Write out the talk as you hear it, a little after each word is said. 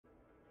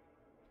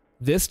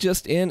This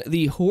just in,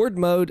 the Horde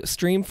mode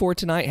stream for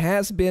tonight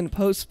has been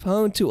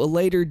postponed to a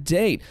later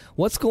date.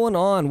 What's going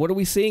on? What are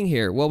we seeing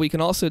here? Well, we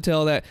can also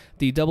tell that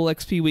the double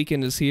XP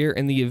weekend is here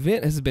and the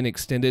event has been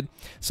extended,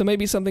 so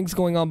maybe something's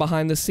going on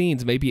behind the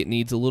scenes. Maybe it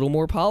needs a little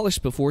more polish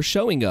before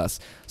showing us.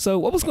 So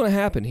what was going to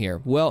happen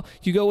here? Well,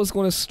 Hugo was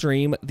going to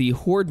stream the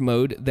Horde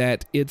mode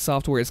that id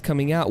Software is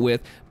coming out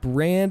with,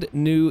 brand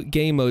new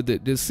game mode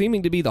that is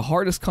seeming to be the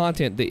hardest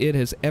content that id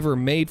has ever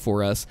made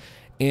for us.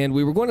 And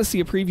we were going to see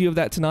a preview of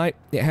that tonight.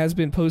 It has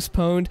been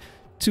postponed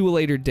to a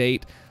later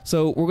date.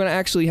 So we're going to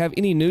actually have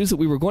any news that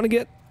we were going to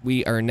get.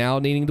 We are now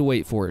needing to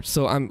wait for it.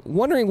 So I'm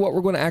wondering what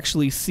we're going to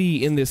actually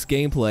see in this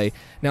gameplay.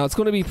 Now it's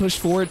going to be pushed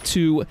forward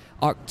to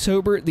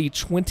October the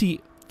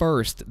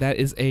 21st. That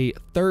is a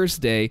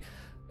Thursday.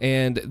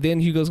 And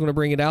then Hugo's going to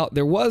bring it out.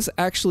 There was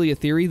actually a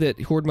theory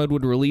that Horde mode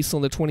would release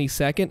on the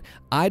 22nd.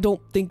 I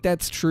don't think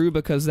that's true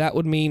because that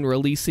would mean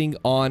releasing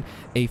on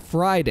a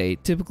Friday.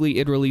 Typically,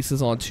 it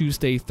releases on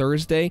Tuesday,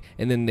 Thursday,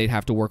 and then they'd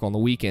have to work on the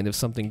weekend if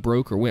something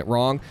broke or went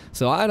wrong.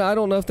 So I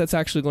don't know if that's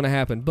actually going to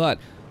happen. But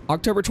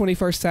October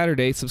 21st,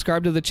 Saturday,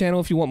 subscribe to the channel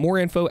if you want more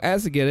info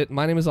as to get it.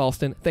 My name is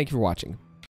Alston. Thank you for watching.